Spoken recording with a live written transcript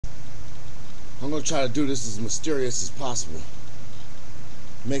I'm going to try to do this as mysterious as possible.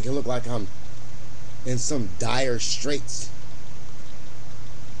 Make it look like I'm in some dire straits.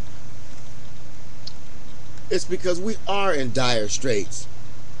 It's because we are in dire straits.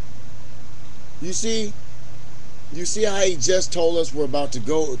 You see how he just told us we're about to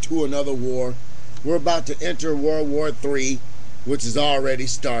go to another war? We're about to enter World War III, which has already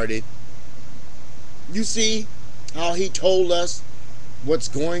started. You see how he told us what's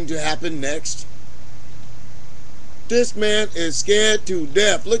going to happen next? This man is scared to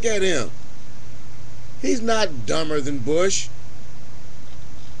death. Look at him. He's not dumber than Bush.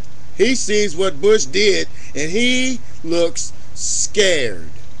 He sees what Bush did, and he looks scared.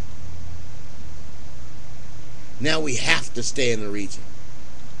 Now we have to stay in the region.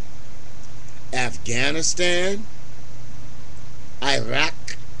 Afghanistan,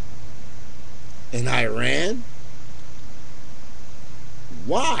 Iraq, and Iran?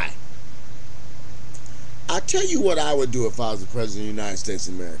 Why? I tell you what I would do if I was the President of the United States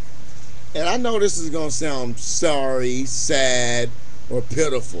of America. And I know this is going to sound sorry, sad, or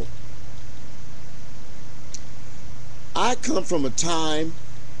pitiful. I come from a time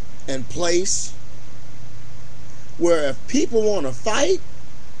and place where if people want to fight,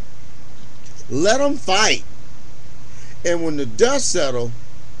 let them fight. And when the dust settles,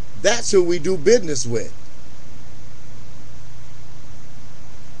 that's who we do business with.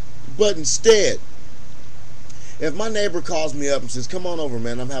 But instead, if my neighbor calls me up and says, come on over,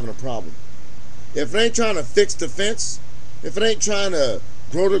 man, I'm having a problem. If it ain't trying to fix the fence, if it ain't trying to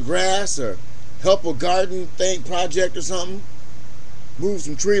grow the grass or help a garden thing project or something, move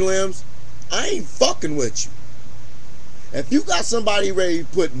some tree limbs, I ain't fucking with you. If you got somebody ready to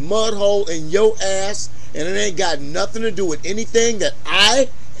put mud hole in your ass and it ain't got nothing to do with anything that I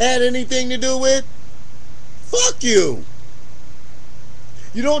had anything to do with, fuck you.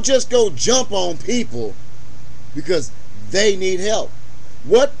 You don't just go jump on people because they need help.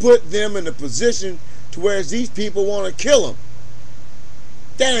 What put them in a position to where these people want to kill them?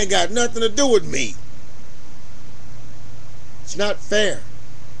 That ain't got nothing to do with me. It's not fair.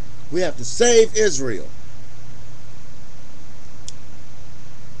 We have to save Israel.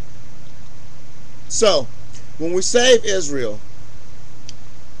 So, when we save Israel,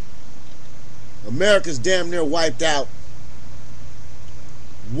 America's damn near wiped out.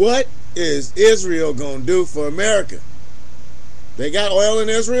 What is Israel going to do for America? They got oil in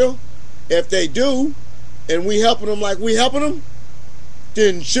Israel? If they do, and we helping them like we helping them,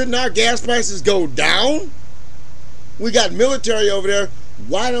 then shouldn't our gas prices go down? We got military over there.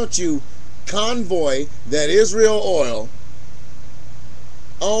 Why don't you convoy that Israel oil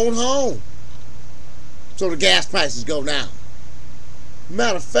on home so the gas prices go down?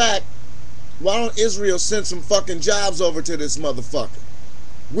 Matter of fact, why don't Israel send some fucking jobs over to this motherfucker?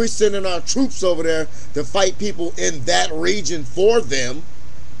 We're sending our troops over there to fight people in that region for them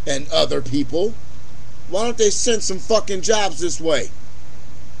and other people. Why don't they send some fucking jobs this way?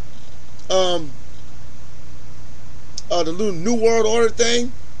 The little New World Order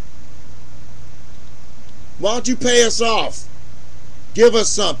thing. Why don't you pay us off? Give us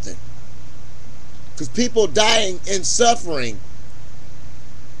something. Because people dying and suffering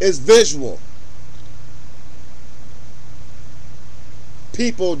is visual.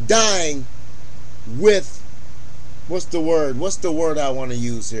 People dying with, what's the word I want to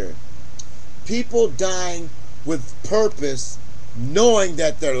use here? People dying with purpose, knowing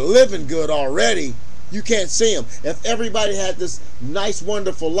that they're living good already. You can't see them. If everybody had this nice,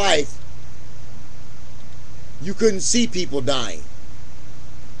 wonderful life, you couldn't see people dying.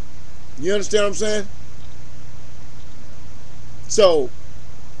 You understand what I'm saying? So,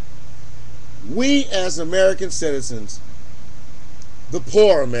 we as American citizens, the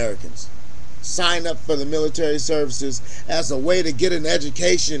poor Americans, sign up for the military services as a way to get an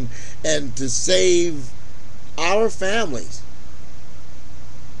education and to save our families.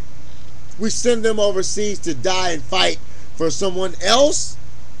 We send them overseas to die and fight for someone else.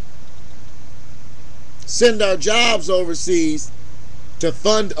 Send our jobs overseas to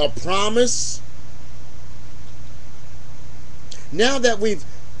fund a promise. Now that we've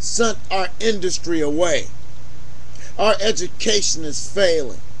sent our industry away, our education is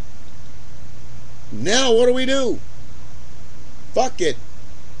failing. Now what do? Fuck it.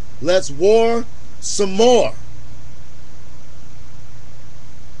 Let's war some more.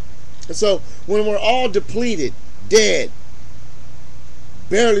 And so when we're all depleted, dead,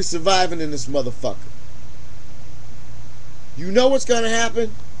 barely surviving in this motherfucker, you know what's going to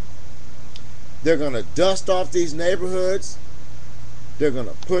happen? They're going to dust off these neighborhoods. They're going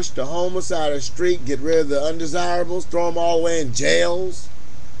to push the homeless out of the street, get rid of the undesirables, throw them all away in jails.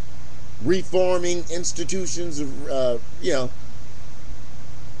 reforming institutions, you know.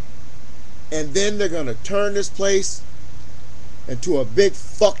 And then they're going to turn this place into a big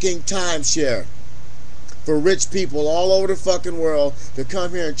fucking timeshare for rich people all over the fucking world to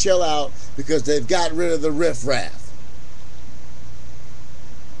come here and chill out because they've got rid of the riffraff.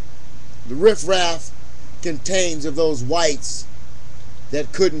 The riffraff contains of those whites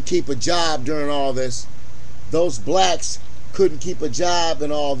that couldn't keep a job during all this. Those blacks couldn't keep a job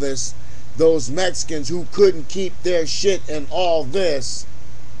in all this. Those Mexicans who couldn't keep their shit in all this.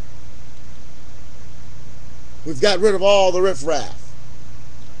 We've got rid of all the riffraff.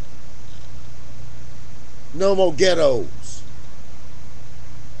 No more ghettos.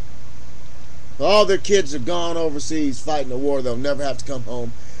 All their kids are gone overseas fighting a war they'll never have to come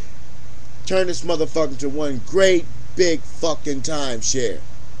home. Turn this motherfucker into one great big fucking timeshare.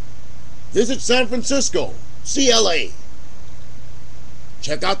 Visit San Francisco, CLA.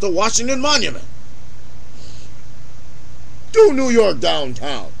 Check out the Washington Monument. Do New York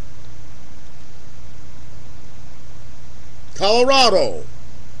downtown. Colorado,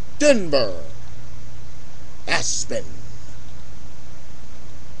 Denver, Aspen.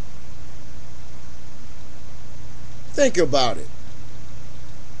 Think about it.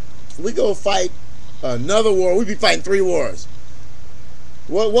 We go fight another war. We'd be fighting 3 wars.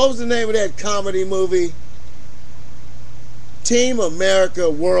 What was the name of that comedy movie? Team America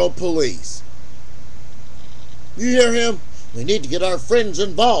World Police. You hear him? We need to get our friends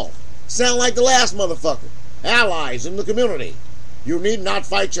involved. Sound like the last motherfucker. Allies in the community. You need not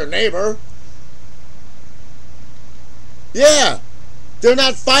fight your neighbor. Yeah. They're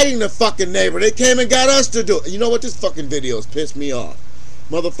not fighting the fucking neighbor. They came and got us to do it. You know what? This fucking video's pissed me off.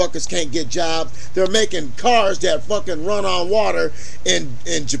 Motherfuckers can't get jobs. They're making cars that fucking run on water in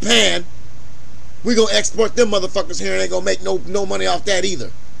Japan. We gonna export them motherfuckers here and they gonna make no money off that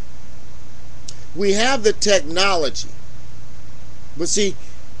either. We have the technology. But see,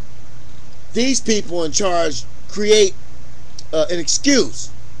 these people in charge create an excuse.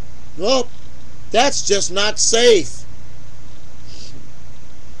 Well, that's just not safe.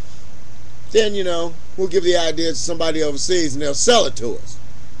 Then, you know, we'll give the idea to somebody overseas and they'll sell it to us.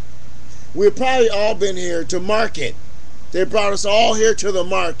 We've probably all been here to market. They brought us all here to the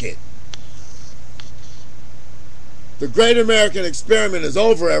market. The great American experiment is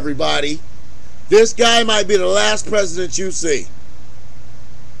over, everybody. This guy might be the last president you see.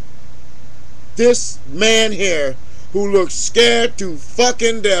 This man here who looks scared to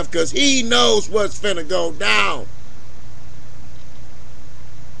fucking death because he knows what's finna go down.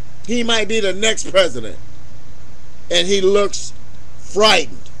 He might be the next president. And he looks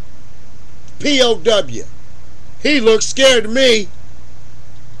frightened. POW. He looks scared to me.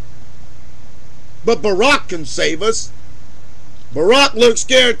 But Barack can save us. Barack looks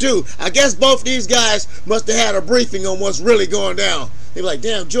scared too. I guess both these guys must have had a briefing on what's really going down. They be like,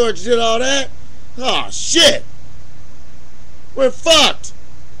 damn, George did all that? Oh, shit. We're fucked.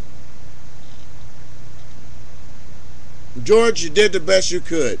 George, you did the best you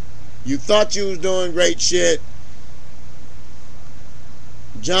could. You thought you was doing great shit.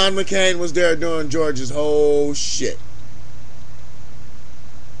 John McCain was there doing George's whole shit.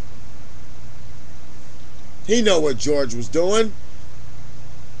 He know what George was doing.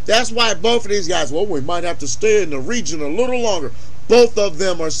 That's why both of these guys, well, we might have to stay in the region a little longer. Both of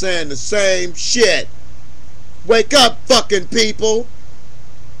them are saying the same shit. Wake up, fucking people.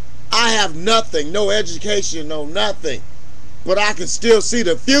 I have nothing, no education, no nothing. But I can still see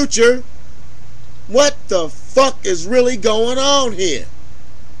the future. What the fuck is really going on here?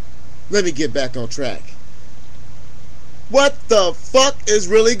 Let me get back on track. What the fuck is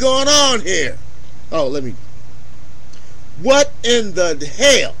really going on here? What in the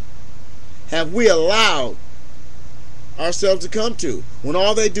hell have we allowed ourselves to come to when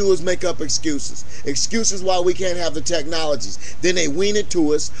all they do is make up excuses? Excuses why we can't have the technologies. Then they wean it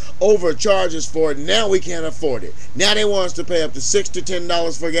to us, overcharge us for it. Now we can't afford it. Now they want us to pay up to $6 to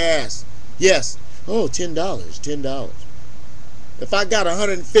 $10 for gas. Yes. Oh, $10. If I got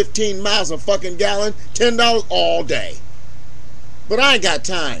 115 miles a fucking gallon, $10 all day. But I ain't got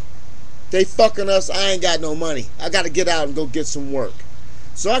time. They fucking us. I ain't got no money. I got to get out and go get some work.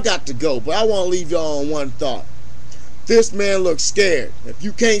 So I got to go. But I want to leave y'all on one thought. This man looks scared. If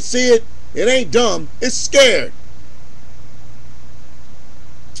you can't see it, it ain't dumb. It's scared.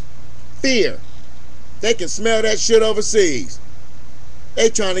 Fear. They can smell that shit overseas. They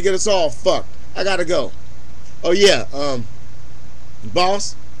trying to get us all fucked. I got to go. Oh, yeah.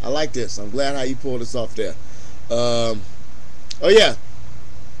 Boss, I like this. I'm glad how you pulled this off there. Oh, yeah.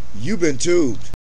 You've been tubed.